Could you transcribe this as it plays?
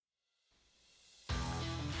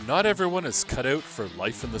Not everyone is cut out for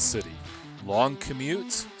life in the city. Long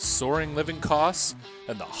commutes, soaring living costs,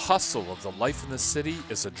 and the hustle of the life in the city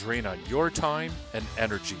is a drain on your time and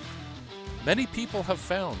energy. Many people have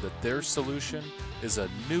found that their solution is a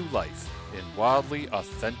new life in wildly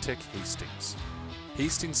authentic Hastings.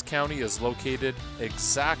 Hastings County is located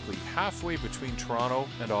exactly halfway between Toronto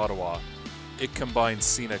and Ottawa. It combines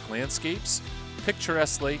scenic landscapes,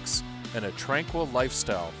 picturesque lakes, and a tranquil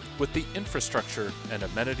lifestyle with the infrastructure and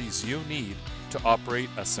amenities you need to operate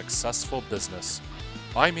a successful business.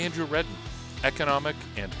 I'm Andrew Redden, Economic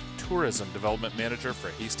and Tourism Development Manager for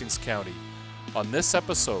Hastings County. On this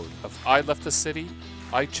episode of I Left the City,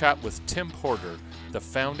 I chat with Tim Porter, the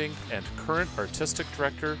founding and current artistic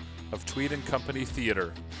director of Tweed & Company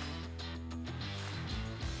Theatre.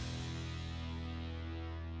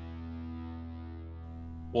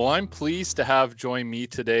 Well, I'm pleased to have join me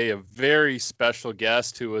today a very special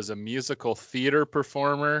guest who is a musical theater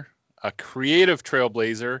performer, a creative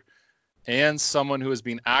trailblazer, and someone who has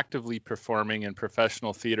been actively performing in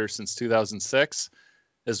professional theater since 2006,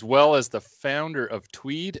 as well as the founder of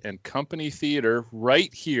Tweed & Company Theatre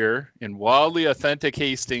right here in wildly authentic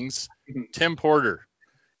Hastings, Tim Porter.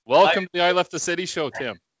 Welcome to the I Left the City show,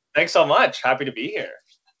 Tim. Thanks so much. Happy to be here.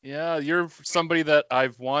 Yeah, you're somebody that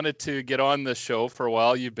I've wanted to get on the show for a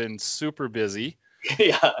while. You've been super busy.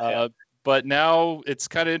 Yeah. But now it's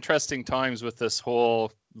kind of interesting times with this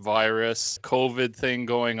whole virus, COVID thing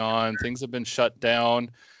going on. Things have been shut down.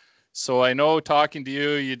 So I know talking to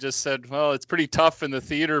you, you just said, well, it's pretty tough in the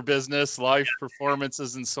theater business. Live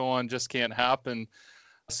performances and so on just can't happen.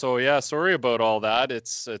 So yeah, sorry about all that.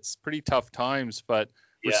 It's pretty tough times, but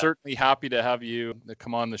we're certainly happy to have you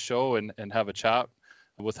come on the show and have a chat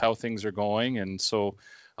with how things are going. And so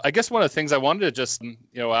I guess one of the things I wanted to just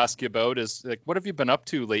ask you about is, like, what have you been up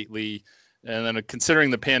to lately? And then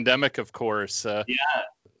considering the pandemic, of course.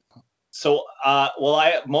 So, I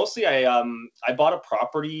bought a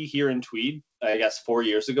property here in Tweed, I guess 4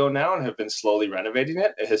 years ago now, and have been slowly renovating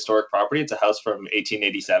it. A historic property. It's a house from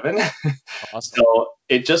 1887. Awesome. So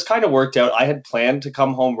it just kind of worked out. I had planned to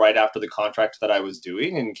come home right after the contract that I was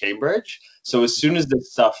doing in Cambridge. So as soon as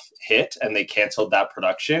this stuff hit and they canceled that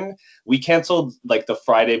production, we canceled like the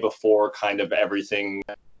Friday before kind of everything.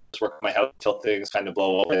 Just work at my house until things kind of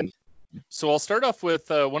blow open. So I'll start off with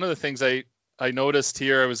one of the things I noticed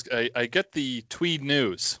here. I get the Tweed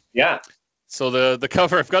News. Yeah. So the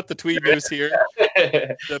cover, I've got the Tweed News here.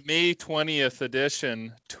 The May 20th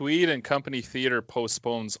edition, Tweed & Company Theatre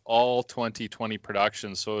postpones all 2020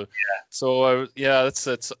 productions. So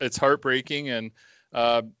it's heartbreaking, and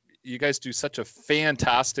you guys do such a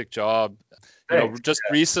fantastic job.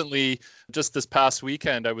 Recently, just this past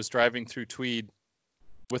weekend, I was driving through Tweed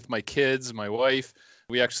with my kids, my wife.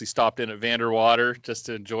 We actually stopped in at Vanderwater just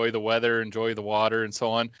to enjoy the weather, enjoy the water, and so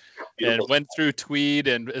on. Beautiful. And went through Tweed.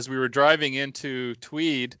 And as we were driving into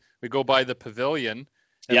Tweed, we go by the pavilion.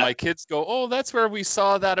 And my kids go, "Oh, that's where we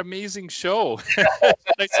saw that amazing show." And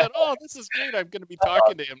I said, "Oh, this is great. I'm going to be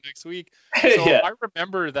talking to him next week." So I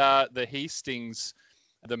remember that the Hastings,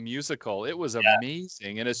 the musical, it was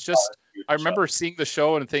amazing. And it's just, I remember seeing the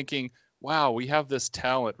show and thinking, wow, we have this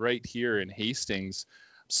talent right here in Hastings.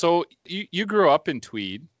 So you grew up in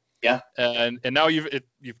Tweed, and now you've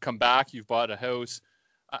come back, you've bought a house.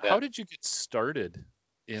 How did you get started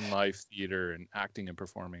in live theater and acting and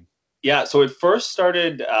performing? Yeah, so it first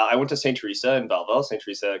started, I went to St. Teresa in Belleville, St.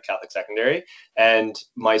 Teresa Catholic Secondary, and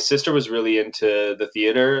my sister was really into the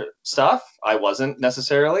theater stuff. I wasn't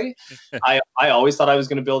necessarily. I always thought I was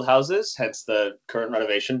going to build houses, hence the current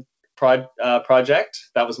renovation project.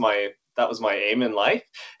 That was my aim in life.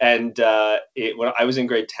 And when I was in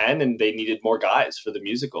grade 10 and they needed more guys for the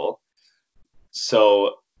musical.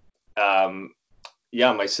 So,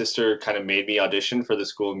 my sister kind of made me audition for the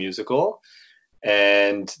school musical.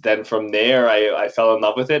 And then from there, I fell in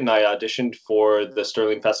love with it and I auditioned for the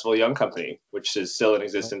Sterling Festival Young Company, which is still in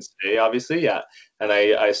existence today, obviously. Yeah. And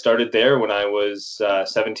I started there when I was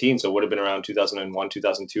 17. So it would have been around 2001,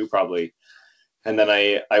 2002, probably. And then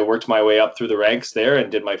I worked my way up through the ranks there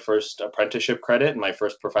and did my first apprenticeship credit and my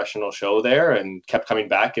first professional show there, and kept coming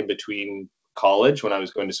back in between college when I was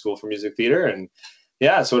going to school for music theater. And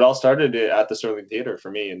so it all started at the Sterling Theatre for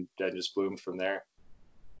me, and I just bloomed from there.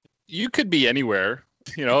 You could be anywhere,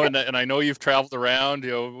 and I know you've traveled around,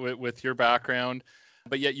 with your background,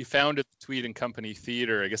 but yet you founded the Tweed & Company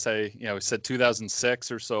Theatre. I guess I said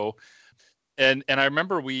 2006 or so. And I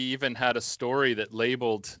remember we even had a story that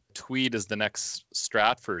labeled Tweed as the next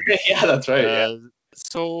Stratford. Yeah, that's right.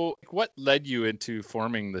 So what led you into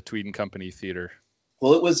forming the Tweed & Company Theatre?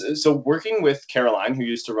 Well, it was so working with Caroline, who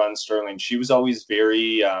used to run Sterling. She was always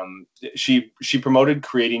very she promoted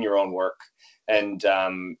creating your own work and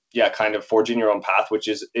yeah, kind of forging your own path, which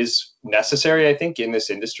is necessary, I think, in this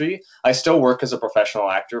industry. I still work as a professional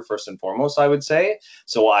actor first and foremost, I would say.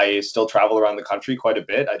 So I still travel around the country quite a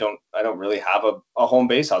bit. I don't really have a home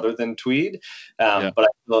base other than Tweed, Yeah.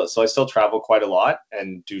 so I still travel quite a lot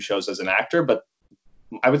and do shows as an actor. But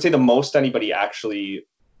I would say the most anybody actually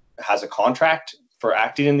has a contract for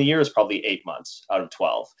acting in the year is probably 8 months out of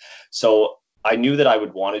 12. So I knew that I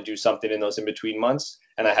would want to do something in those in between months.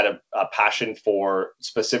 And I had a passion for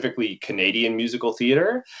specifically Canadian musical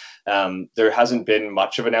theater. There hasn't been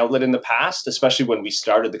much of an outlet in the past, especially when we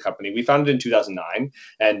started the company. We founded in 2009.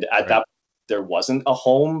 And at that point, there wasn't a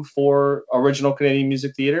home for original Canadian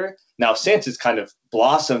music theater. Now, since it's kind of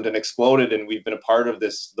blossomed and exploded, and we've been a part of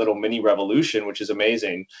this little mini revolution, which is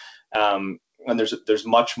amazing. And there's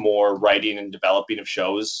much more writing and developing of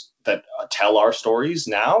shows that tell our stories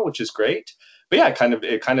now, which is great. But yeah,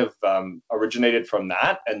 it kind of originated from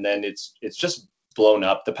that, and then it's just blown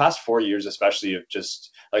up. The past 4 years, especially, of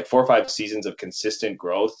just like 4 or 5 seasons of consistent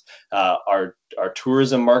growth. Our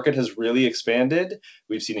tourism market has really expanded.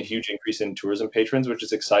 We've seen a huge increase in tourism patrons, which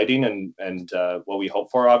is exciting and what we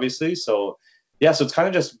hope for, obviously. So yeah, so it's kind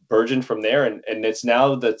of just burgeoned from there, and it's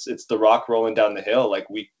now that it's the rock rolling down the hill. Like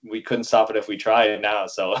we couldn't stop it if we tried now.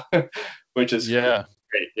 So which is Yeah.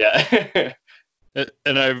 great. Yeah.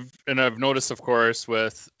 And I've noticed, of course,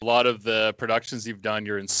 with a lot of the productions you've done,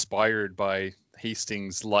 you're inspired by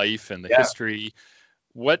Hastings' life and the history.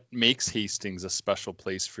 What makes Hastings a special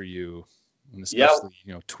place for you, and especially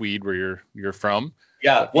Tweed, where you're from?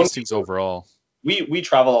 Yeah, Hastings overall. We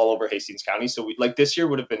travel all over Hastings County, so we like this year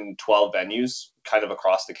would have been 12 venues kind of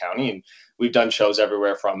across the county, and we've done shows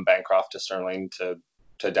everywhere from Bancroft to Sterling to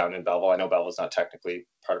down in Belleville. I know Belleville's not technically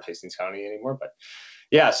part of Hastings County anymore, but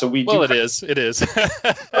yeah, so we do. Well, it is.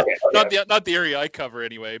 Okay. Not the area I cover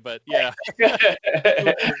anyway, but yeah.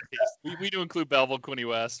 we do include Belleville, Quinte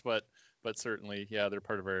West, but certainly, yeah, they're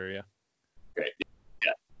part of our area. Great.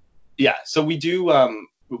 Yeah. So we do.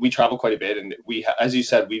 We travel quite a bit, and as you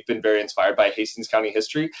said, we've been very inspired by Hastings County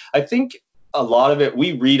history. I think a lot of it,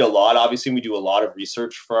 we read a lot. Obviously, we do a lot of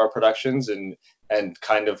research for our productions and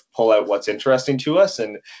kind of pull out what's interesting to us.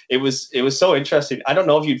 And it was so interesting. I don't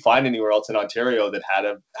know if you'd find anywhere else in Ontario that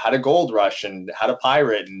had a gold rush and had a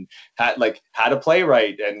pirate and had a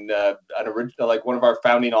playwright and an original, like one of our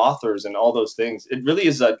founding authors and all those things. It really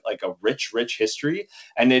is a rich history.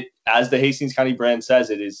 And it, as the Hastings County brand says,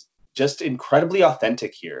 it is just incredibly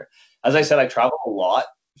authentic here. As I said, I travel a lot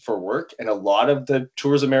for work, and a lot of the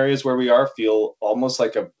tourism areas where we are feel almost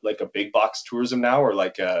like a big box tourism now, or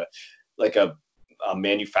like a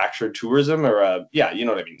manufactured tourism, or you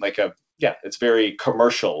know what I mean? It's very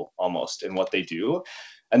commercial almost in what they do.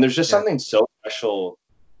 And there's just something so special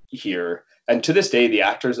here. And to this day, the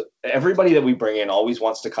actors, everybody that we bring in always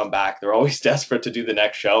wants to come back. They're always desperate to do the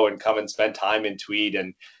next show and come and spend time in Tweed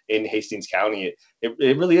and in Hastings County.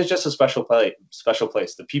 It really is just a special place.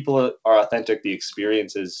 The people are authentic. The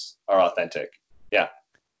experiences are authentic. Yeah.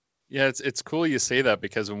 Yeah, it's cool you say that,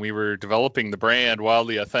 because when we were developing the brand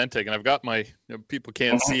Wildly Authentic, and I've got my, people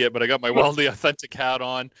can't see it, but I got my Wildly Authentic hat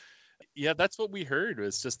on. Yeah, that's what we heard,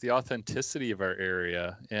 was just the authenticity of our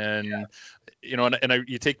area. And,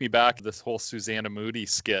 you take me back to this whole Susanna Moody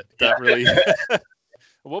skit. That really,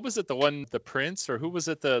 what was it? The prince, or who was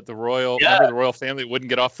it? The royal, remember the royal family wouldn't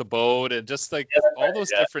get off the boat, and just all those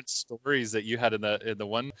different stories that you had in the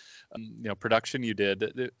one, production you did.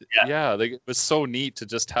 It was so neat to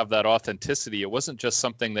just have that authenticity. It wasn't just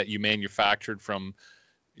something that you manufactured from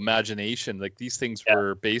imagination. Like, these things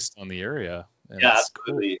were based on the area. Yeah,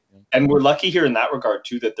 absolutely. Cool. And we're lucky here in that regard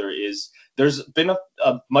too, that there's been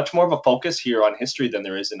a much more of a focus here on history than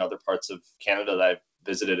there is in other parts of Canada that I've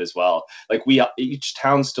visited as well. Like, each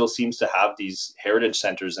town still seems to have these heritage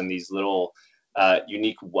centers and these little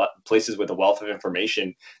unique places with a wealth of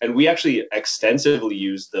information. And we actually extensively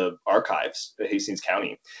use the archives at Hastings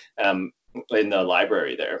County in the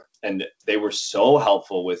library there. And they were so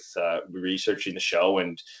helpful with researching the show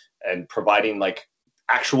and providing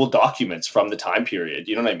actual documents from the time period.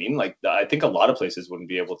 You know what I mean? I think a lot of places wouldn't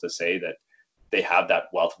be able to say that they have that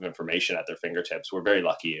wealth of information at their fingertips. We're very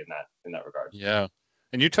lucky in that regard. Yeah.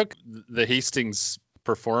 And you took the Hastings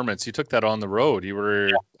performance, you took that on the road.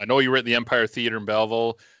 I know you were at the Empire Theatre in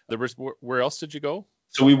Belleville. Where else did you go?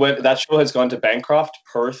 So that show has gone to Bancroft,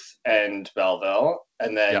 Perth, and Belleville.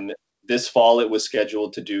 And then this fall it was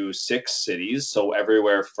scheduled to do 6 cities. So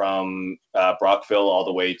everywhere from Brockville all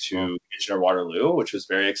the way to Kitchener-Waterloo, which was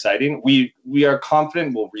very exciting. We are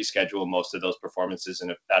confident we'll reschedule most of those performances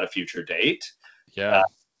at a future date. Yeah.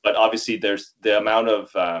 But obviously there's the amount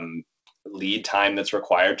of lead time that's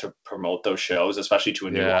required to promote those shows, especially to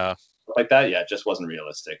a new audience like that. Yeah, it just wasn't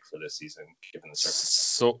realistic for this season given the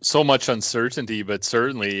circumstances. So much uncertainty, but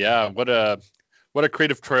certainly, yeah. What a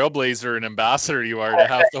creative trailblazer and ambassador you are to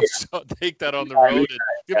have those take that on the road. And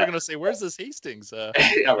people are going to say, "Where's this Hastings?"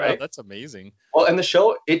 Yeah, right. That's amazing. Well, and the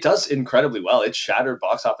show, it does incredibly well. It shattered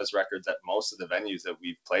box office records at most of the venues that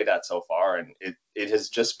we've played at so far, and it has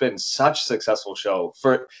just been such a successful show.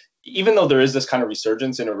 For even though there is this kind of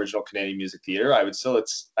resurgence in original Canadian music theater, I would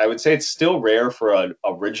say it's still rare for an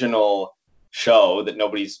original show that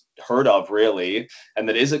nobody's heard of really, and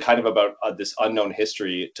that is a kind of about this unknown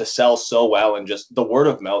history to sell so well, and just the word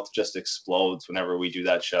of mouth just explodes whenever we do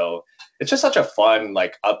that show. It's just such a fun,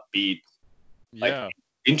 like upbeat, like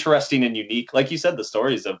interesting and unique, like you said, the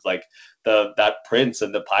stories of like that prince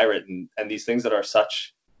and the pirate and these things that are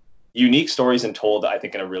such unique stories and told, I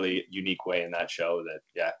think, in a really unique way in that show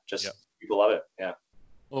that people love it. Yeah.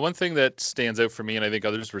 Well, one thing that stands out for me, and I think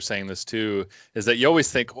others were saying this too, is that you always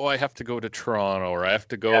think, oh, I have to go to Toronto, or I have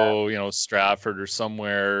to go, Stratford or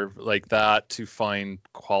somewhere like that to find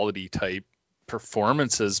quality type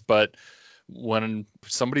performances. But when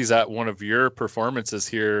somebody's at one of your performances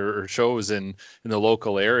here or shows in the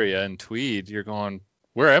local area in Tweed, you're going,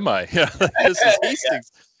 where am I? Yeah, this is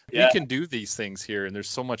Hastings. We can do these things here, and there's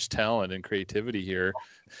so much talent and creativity here.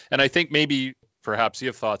 And I think maybe perhaps you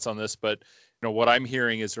have thoughts on this, but what I'm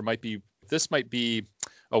hearing is this might be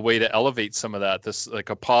a way to elevate some of that, this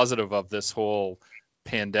like a positive of this whole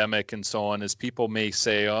pandemic and so on, is people may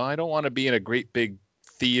say, oh, I don't want to be in a great big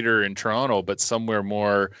theater in Toronto, but somewhere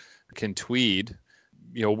more can Tweed,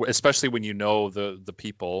 especially when the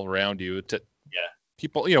people around you.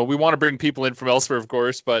 People, we want to bring people in from elsewhere, of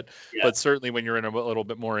course, but certainly when you're in a little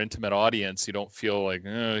bit more intimate audience, you don't feel like,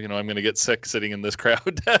 I'm going to get sick sitting in this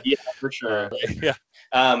crowd. Yeah, for sure.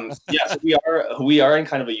 So we are in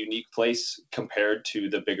kind of a unique place compared to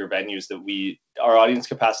the bigger venues that our audience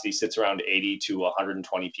capacity sits around 80 to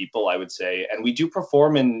 120 people, I would say, and we do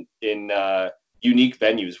perform in unique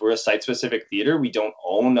venues. We're a site-specific theater. We don't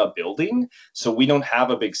own a building, so we don't have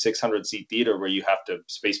a big 600-seat theater where you have to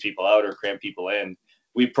space people out or cram people in.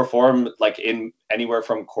 We perform like in anywhere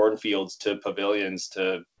from cornfields to pavilions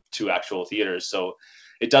to actual theaters. So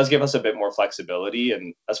it does give us a bit more flexibility,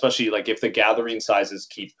 and especially like if the gathering sizes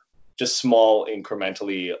keep just small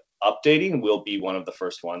incrementally updating, we'll be one of the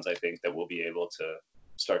first ones, I think, that will be able to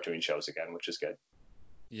start doing shows again, which is good.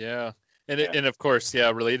 Yeah. And of course,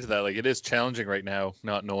 related to that, like it is challenging right now,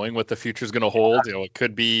 not knowing what the future is going to hold. It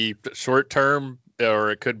could be short term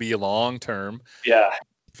or it could be long term. Yeah.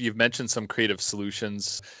 You've mentioned some creative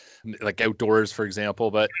solutions, like outdoors, for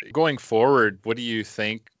example. But going forward, what do you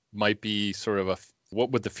think might be sort of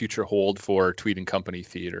what would the future hold for Tweed and Company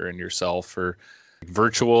Theatre and yourself, for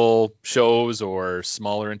virtual shows or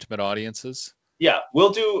smaller intimate audiences? Yeah,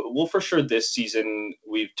 we'll for sure this season.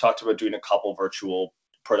 We've talked about doing a couple virtual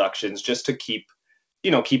productions just to keep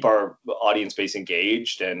our audience base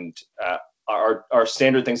engaged, and our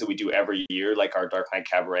standard things that we do every year, like our Dark Night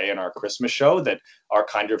Cabaret and our Christmas show, that are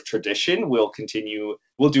kind of tradition. We'll continue.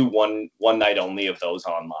 We'll do one night only of those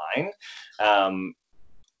online.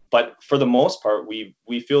 But for the most part, we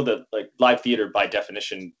feel that like live theater by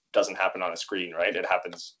definition doesn't happen on a screen, right? It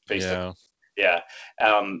happens face to face. Yeah.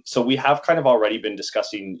 So we have kind of already been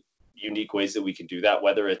discussing unique ways that we can do that,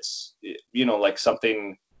 whether it's like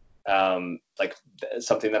something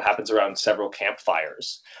that happens around several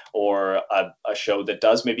campfires, or a show that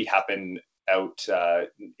does maybe happen out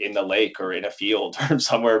in the lake or in a field or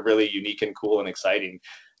somewhere really unique and cool and exciting.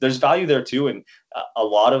 There's value there too, and a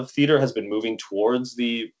lot of theater has been moving towards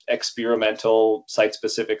the experimental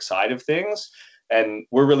site-specific side of things, and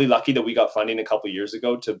we're really lucky that we got funding a couple years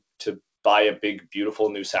ago to buy a big, beautiful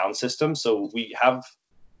new sound system. So we have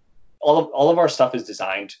all of our stuff is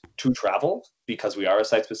designed to travel because we are a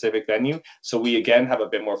site-specific venue. So we again have a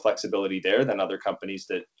bit more flexibility there than other companies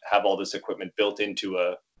that have all this equipment built into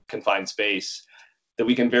a confined space, that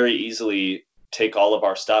we can very easily take all of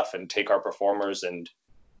our stuff and take our performers and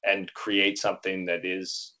create something that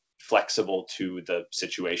is flexible to the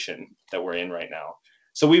situation that we're in right now.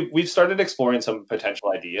 So we've started exploring some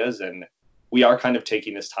potential ideas, and we are kind of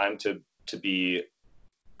taking this time to be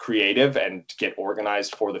creative and get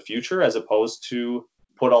organized for the future, as opposed to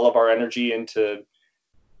put all of our energy into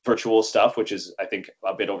virtual stuff, which is, I think,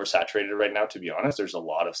 a bit oversaturated right now, to be honest. There's a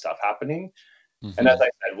lot of stuff happening. Mm-hmm. And as I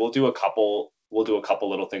said, we'll do a couple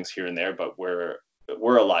little things here and there, but we're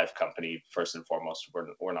a live company first and foremost.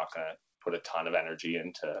 We're not going to put a ton of energy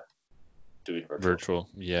into doing virtual.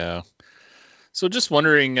 Yeah. So just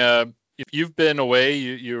wondering, if you've been away,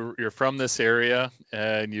 you're from this area,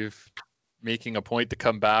 and you've making a point to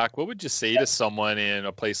come back, what would you say to someone in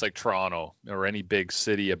a place like Toronto or any big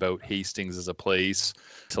city about Hastings as a place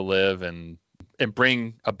to live and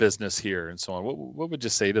bring a business here and so on? What would you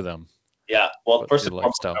say to them? Yeah, well, first The and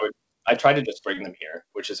foremost, lifestyle. I try to just bring them here,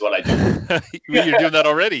 which is what I do. You're doing that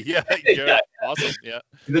already. Yeah, Yeah. awesome. Yeah.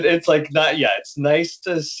 It's like that. Yeah, it's nice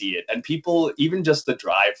to see it. And people, even just the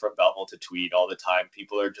drive from Belleville to Tweed all the time,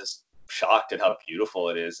 people are just shocked at how beautiful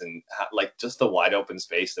it is. And like just the wide open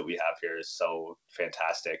space that we have here is so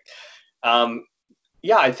fantastic.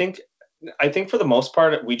 Yeah, I think for the most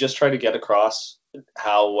part, we just try to get across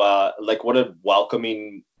how, like what a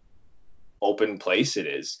welcoming, open place it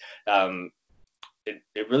is.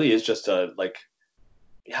 It really is just a, like,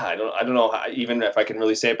 yeah, I don't know how, even if I can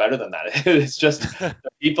really say it better than that. It's just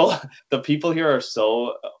the people here are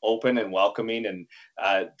so open and welcoming, and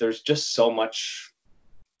there's just so much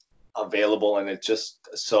available, and it's just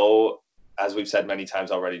so, as we've said many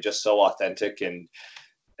times already, just so authentic and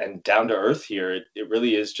down to earth here. It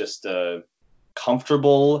really is just a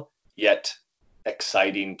comfortable yet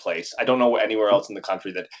exciting place. I don't know anywhere else in the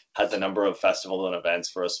country that has the number of festivals and events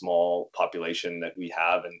for a small population that we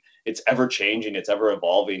have, and it's ever changing, it's ever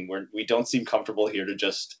evolving. We don't seem comfortable here to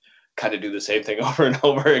just kind of do the same thing over and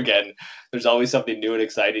over again. There's always something new and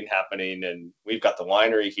exciting happening, and we've got the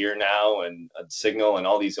winery here now, and a Signal, and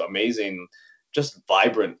all these amazing, just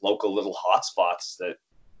vibrant local little hotspots that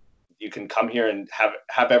you can come here and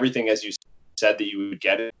have everything, as you said, that you would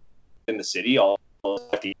get in the city, all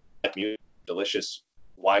the delicious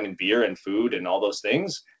wine and beer and food and all those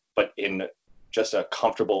things, but in just a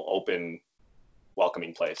comfortable, open,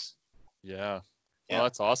 welcoming place. Yeah. Oh,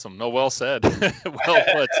 that's awesome. No, well said.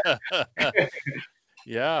 Well put.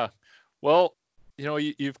 Yeah. Well,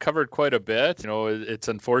 you've covered quite a bit. It's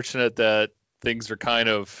unfortunate that things are kind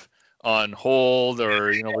of on hold,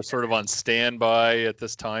 or we're sort of on standby at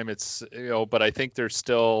this time. It's but I think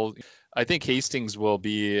I think Hastings will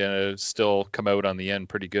be still come out on the end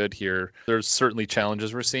pretty good here. There's certainly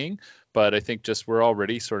challenges we're seeing, but I think just we're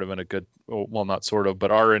already sort of in a good, well, not sort of,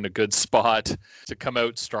 but are in a good spot to come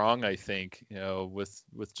out strong. I think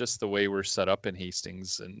with just the way we're set up in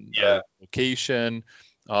Hastings, and location,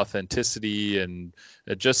 authenticity, and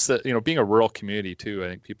just that being a rural community too. I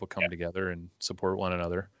think people come together and support one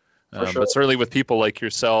another. Sure. But certainly with people like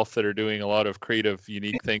yourself that are doing a lot of creative,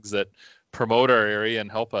 unique things that promote our area and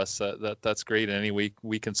help us, that's great. And any way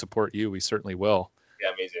we can support you, we certainly will.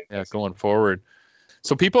 Yeah, amazing. Yeah, going forward.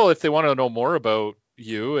 So people, if they want to know more about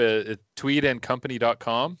you,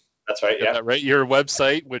 tweedandcompany.com. That's right. Yeah. That right. Your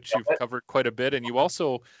website, which you've covered quite a bit, and you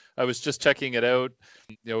also, I was just checking it out,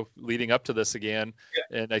 leading up to this again,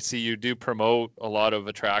 and I see you do promote a lot of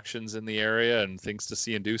attractions in the area and things to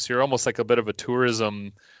see and do. So you're almost like a bit of a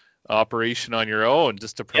tourism operation on your own,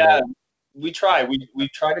 just to promote. Yeah, we try. We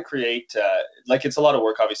try to create, like, it's a lot of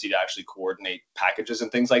work, obviously, to actually coordinate packages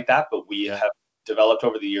and things like that, but we have developed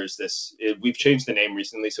over the years we've changed the name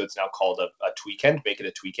recently, so it's now called a Tweekend. Make it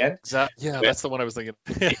a Tweekend. That's the one I was thinking.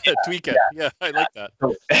 Tweekend. Yeah, I like that.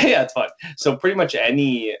 Yeah, it's fun. So pretty much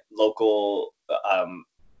any local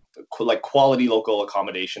like quality local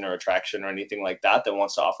accommodation or attraction or anything like that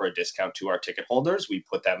wants to offer a discount to our ticket holders, we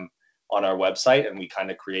put them on our website, and we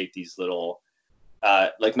kind of create these little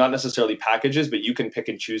like, not necessarily packages, but you can pick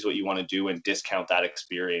and choose what you want to do and discount that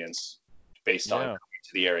experience based on to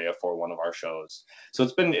the area for one of our shows. So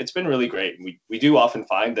it's been really great. We do often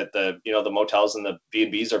find that the motels and the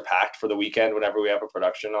B&Bs are packed for the weekend whenever we have a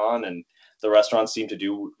production on, and the restaurants seem to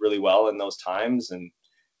do really well in those times. And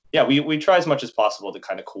yeah, we try as much as possible to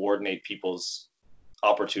kind of coordinate people's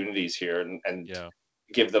opportunities here and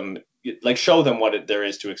give them, like, show them what there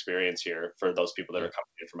is to experience here for those people that are coming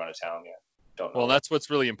in from out of town. Well, that's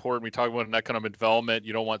what's really important. We talk about an economic development.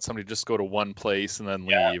 You don't want somebody to just go to one place and then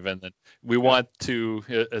leave. And then we want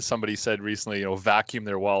to, as somebody said recently, vacuum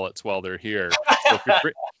their wallets while they're here.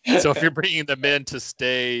 So if you're bringing them in to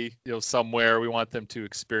stay, somewhere, we want them to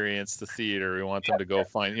experience the theater. We want them to go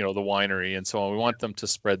find, the winery and so on. We want them to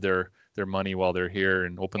spread their money while they're here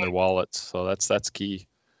and open their wallets. So that's key.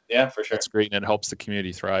 Yeah, for sure. That's great, and it helps the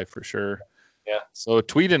community thrive for sure. Yeah. So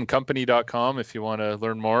tweedandcompany.com if you want to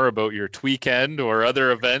learn more about your Tweekend or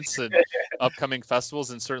other events and upcoming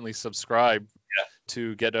festivals, and certainly subscribe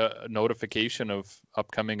to get a notification of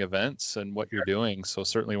upcoming events and what you're doing. So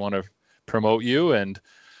certainly want to promote you, and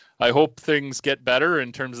I hope things get better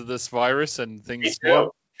in terms of this virus and things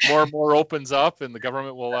more and more opens up, and the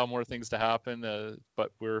government will allow more things to happen.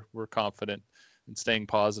 But we're confident in staying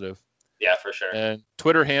positive. Yeah, for sure. And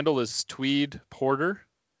Twitter handle is Tweed Porter.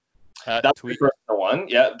 That's Tweed. The one.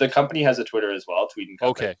 Yeah, the company has a Twitter as well, Tweed and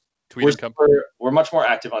Company. Okay. Tweed and Company. We're much more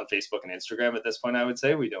active on Facebook and Instagram at this point. I would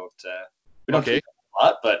say we don't Okay. tweet a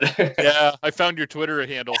lot, but Yeah, I found your Twitter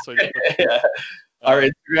handle. So yeah. Our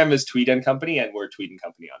Instagram is Tweed and Company, and we're Tweed and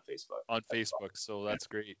Company on Facebook. On Facebook, so that's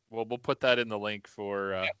great. Well, we'll put that in the link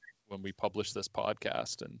for when we publish this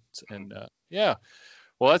podcast, and yeah.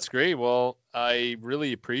 Well, that's great. Well, I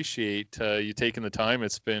really appreciate you taking the time.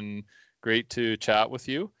 It's been great to chat with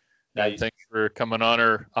you. And thanks for coming on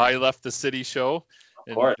our I Left the City show.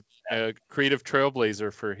 Of course. A creative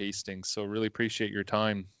trailblazer for Hastings. So really appreciate your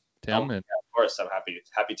time, Tim. Yeah, of course, I'm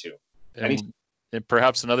happy to. And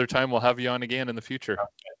perhaps another time we'll have you on again in the future.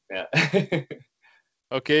 Yeah.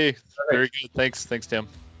 Okay. Very good. Thanks, Tim.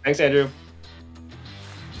 Thanks, Andrew.